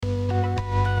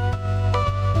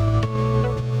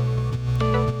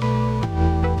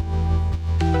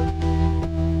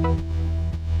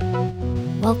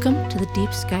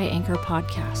Deep Sky Anchor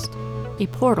podcast, a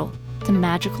portal to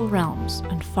magical realms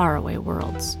and faraway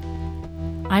worlds.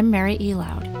 I'm Mary E.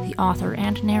 Loud, the author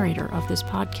and narrator of this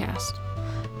podcast.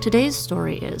 Today's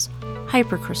story is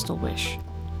Hypercrystal Wish,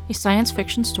 a science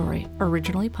fiction story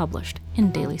originally published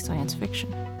in Daily Science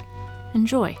Fiction.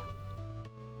 Enjoy.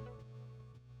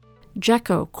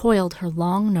 Jekko coiled her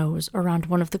long nose around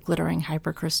one of the glittering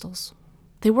hypercrystals.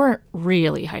 They weren't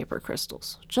really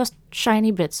hypercrystals, just shiny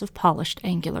bits of polished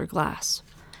angular glass.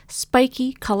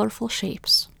 Spiky, colorful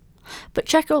shapes. But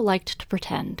Jekko liked to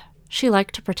pretend. She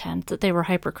liked to pretend that they were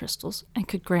hypercrystals and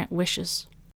could grant wishes.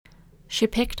 She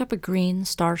picked up a green,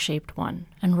 star-shaped one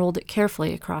and rolled it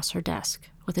carefully across her desk,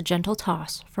 with a gentle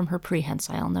toss from her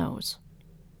prehensile nose.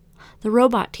 The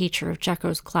robot teacher of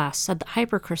Jekko's class said that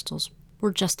hypercrystals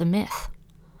were just a myth,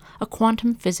 a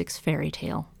quantum physics fairy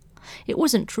tale. It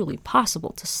wasn't truly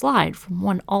possible to slide from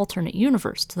one alternate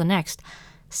universe to the next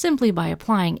simply by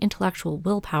applying intellectual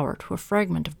willpower to a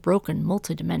fragment of broken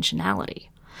multidimensionality.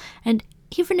 And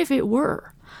even if it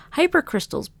were,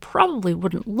 hypercrystals probably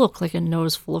wouldn't look like a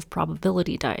nose full of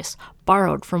probability dice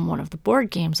borrowed from one of the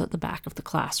board games at the back of the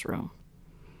classroom.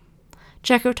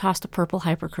 Jekko tossed a purple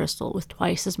hypercrystal with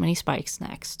twice as many spikes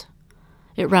next.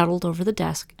 It rattled over the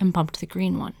desk and bumped the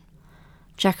green one.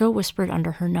 Jekko whispered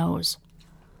under her nose,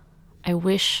 "I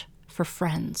wish for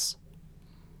friends."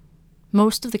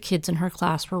 Most of the kids in her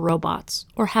class were robots,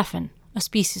 or Heffen, a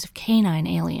species of canine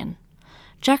alien.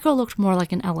 Jekko looked more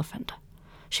like an elephant.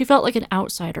 She felt like an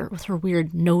outsider with her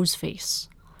weird nose face.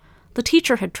 The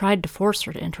teacher had tried to force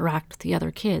her to interact with the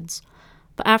other kids,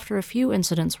 but after a few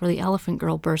incidents where the elephant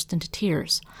girl burst into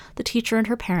tears, the teacher and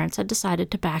her parents had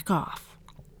decided to back off,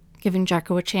 giving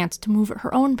Jekko a chance to move at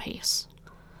her own pace.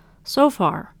 So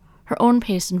far, her own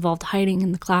pace involved hiding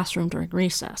in the classroom during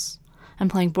recess and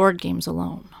playing board games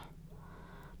alone.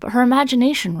 But her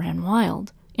imagination ran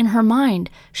wild. In her mind,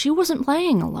 she wasn't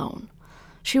playing alone.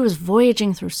 She was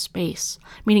voyaging through space,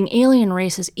 meeting alien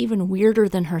races even weirder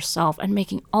than herself and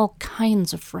making all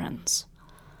kinds of friends.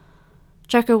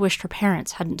 Jekko wished her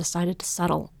parents hadn't decided to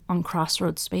settle on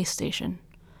Crossroads Space Station.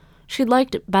 She'd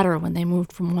liked it better when they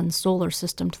moved from one solar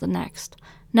system to the next,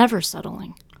 never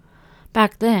settling.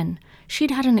 Back then,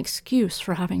 she'd had an excuse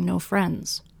for having no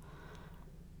friends.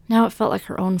 Now it felt like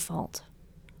her own fault.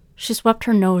 She swept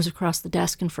her nose across the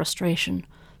desk in frustration,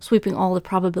 sweeping all the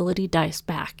probability dice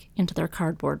back into their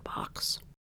cardboard box.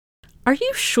 "Are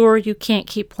you sure you can't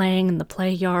keep playing in the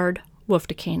play yard?"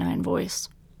 woofed a canine voice.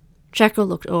 Jekko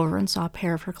looked over and saw a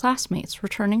pair of her classmates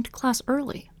returning to class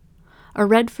early. A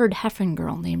red-furred Heffen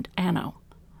girl named Anno,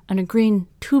 and a green,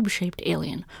 tube-shaped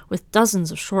alien with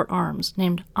dozens of short arms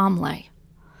named Amle.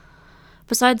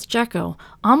 Besides Jekko,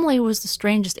 Amle was the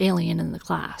strangest alien in the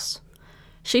class.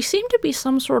 She seemed to be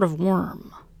some sort of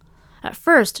worm. At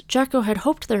first, Jekko had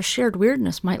hoped their shared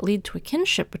weirdness might lead to a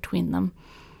kinship between them,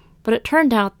 but it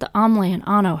turned out that Amle and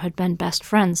Anno had been best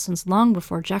friends since long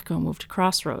before Jekko moved to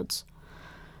Crossroads.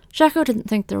 Jekko didn't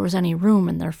think there was any room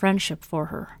in their friendship for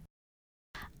her.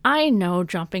 "I know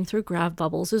jumping through grav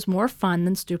bubbles is more fun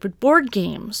than stupid board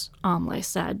games," Amle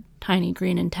said, tiny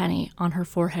green antennae on her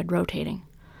forehead rotating.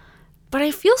 "But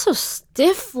I feel so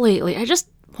stiff lately, I just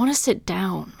want to sit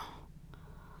down."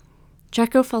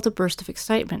 Jekko felt a burst of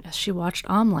excitement as she watched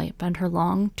Amle bend her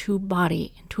long tube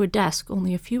body into a desk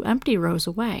only a few empty rows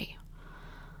away.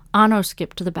 Anno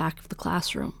skipped to the back of the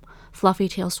classroom, fluffy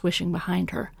tail swishing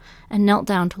behind her, and knelt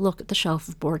down to look at the shelf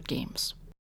of board games.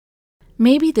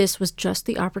 Maybe this was just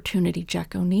the opportunity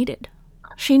Jekko needed.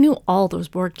 She knew all those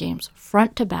board games,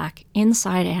 front to back,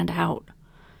 inside and out.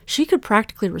 She could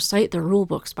practically recite their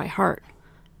rulebooks by heart.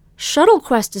 "Shuttle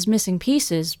Quest is missing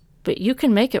pieces, but you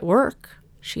can make it work,"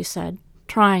 she said,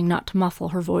 trying not to muffle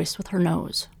her voice with her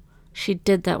nose. She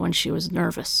did that when she was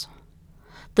nervous.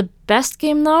 "The best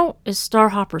game, though, is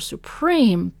Starhopper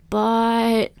Supreme,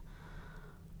 but..."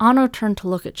 Anno turned to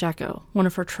look at Jekko, one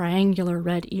of her triangular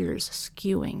red ears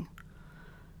skewing.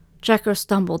 Jekko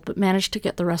stumbled but managed to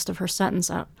get the rest of her sentence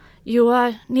out.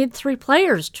 You need 3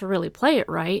 players to really play it,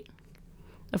 right?"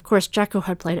 Of course, Jekko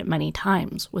had played it many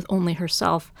times, with only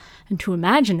herself and 2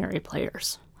 imaginary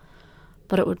players.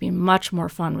 But it would be much more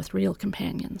fun with real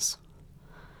companions.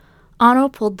 Anno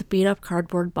pulled the beat-up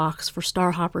cardboard box for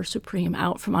Starhopper Supreme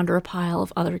out from under a pile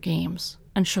of other games,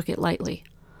 and shook it lightly.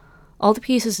 All the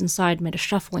pieces inside made a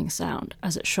shuffling sound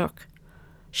as it shook.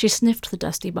 She sniffed the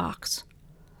dusty box.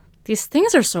 "These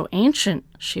things are so ancient,"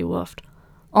 she woofed.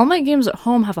 "All my games at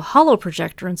home have a holo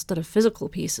projector instead of physical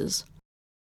pieces."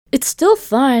 "It's still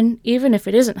fun, even if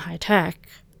it isn't high-tech,"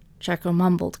 Jekko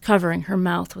mumbled, covering her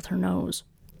mouth with her nose.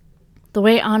 The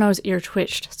way Anno's ear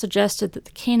twitched suggested that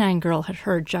the canine girl had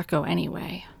heard Jekko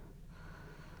anyway.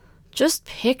 Just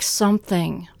pick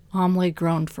something, Amelie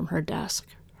groaned from her desk.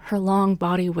 Her long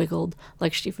body wiggled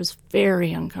like she was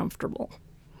very uncomfortable.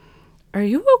 Are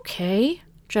you okay?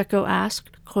 Jekko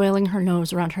asked, coiling her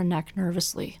nose around her neck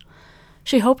nervously.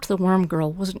 She hoped the worm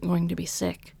girl wasn't going to be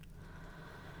sick.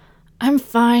 I'm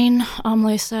fine,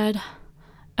 Amelie said.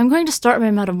 I'm going to start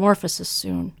my metamorphosis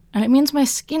soon, and it means my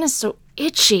skin is so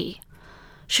itchy.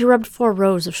 She rubbed 4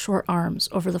 rows of short arms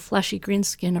over the fleshy green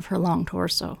skin of her long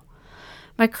torso.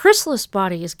 My chrysalis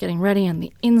body is getting ready on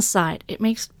the inside. It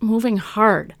makes moving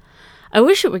hard. I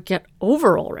wish it would get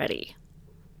over already.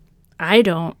 I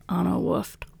don't, Anna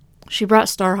woofed. She brought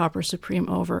Starhopper Supreme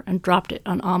over and dropped it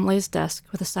on Amelie's desk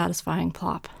with a satisfying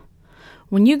plop.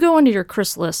 When you go into your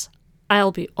chrysalis,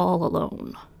 I'll be all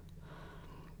alone.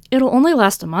 It'll only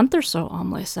last a month or so,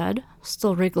 Amelie said,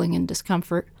 still wriggling in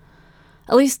discomfort.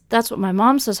 At least that's what my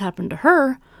mom says happened to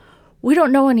her. We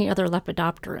don't know any other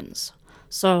lepidopterans,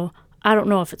 so I don't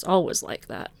know if it's always like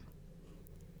that.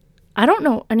 I don't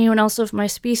know anyone else of my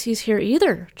species here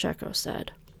either, Jekko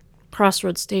said.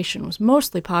 Crossroads Station was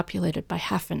mostly populated by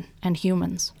Heffen and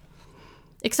humans.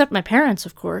 Except my parents,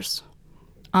 of course.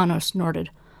 Anno snorted.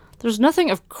 There's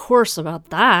nothing of course about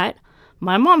that.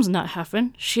 My mom's not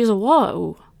Heffen. She's a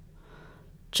Wa'u.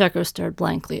 Jekko stared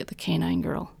blankly at the canine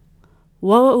girl.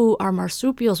 Wa'u are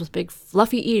marsupials with big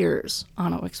fluffy ears,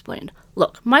 Anno explained.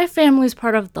 Look, my family's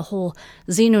part of the whole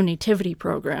xenonativity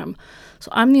program,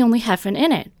 so I'm the only Heffen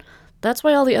in it. That's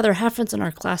why all the other Heffens in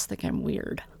our class think I'm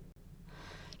weird.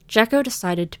 Jekko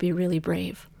decided to be really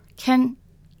brave. Can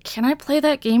I play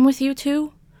that game with you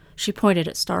two? She pointed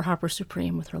at Starhopper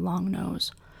Supreme with her long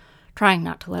nose, trying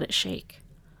not to let it shake.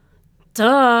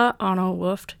 Duh, Anno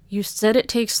woofed. You said it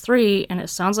takes 3, and it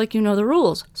sounds like you know the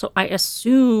rules, so I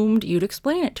assumed you'd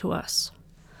explain it to us.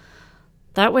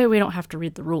 That way we don't have to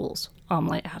read the rules,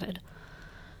 Amelie added.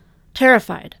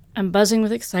 Terrified and buzzing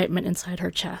with excitement inside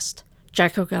her chest,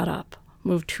 Jekko got up,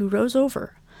 moved 2 rows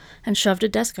over, and shoved a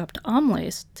desk up to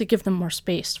Amelie's to give them more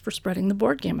space for spreading the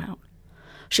board game out.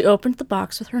 She opened the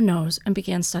box with her nose and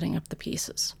began setting up the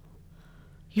pieces.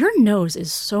 Your nose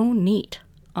is so neat,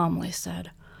 Amelie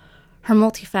said. Her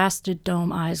multifaceted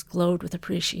dome eyes glowed with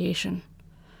appreciation.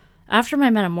 After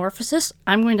my metamorphosis,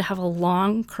 I'm going to have a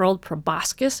long, curled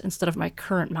proboscis instead of my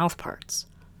current mouthparts.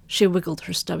 She wiggled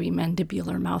her stubby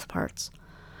mandibular mouthparts.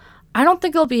 I don't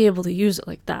think I'll be able to use it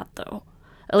like that, though.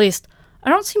 At least,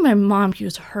 I don't see my mom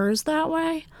use hers that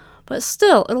way, but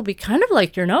still, it'll be kind of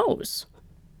like your nose.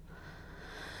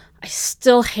 I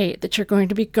still hate that you're going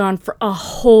to be gone for a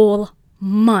whole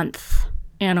month,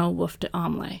 Anno woofed at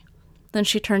Amelie. Then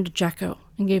she turned to Jekko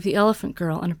and gave the elephant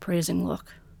girl an appraising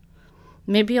look.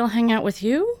 Maybe I'll hang out with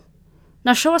you?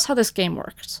 Now show us how this game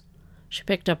works. She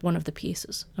picked up one of the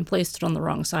pieces and placed it on the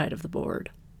wrong side of the board.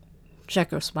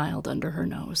 Jekko smiled under her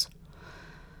nose.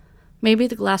 Maybe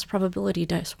the glass probability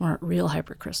dice weren't real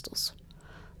hypercrystals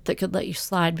that could let you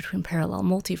slide between parallel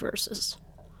multiverses.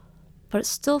 But it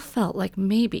still felt like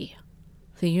maybe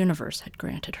the universe had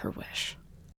granted her wish.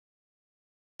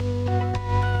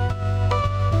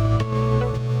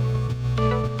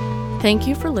 Thank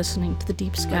you for listening to the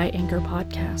Deep Sky Anchor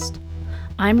podcast.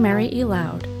 I'm Mary E.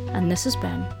 Loud, and this has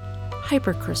been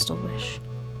Hypercrystal Wish.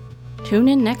 Tune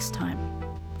in next time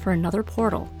for another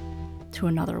portal to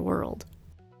another world.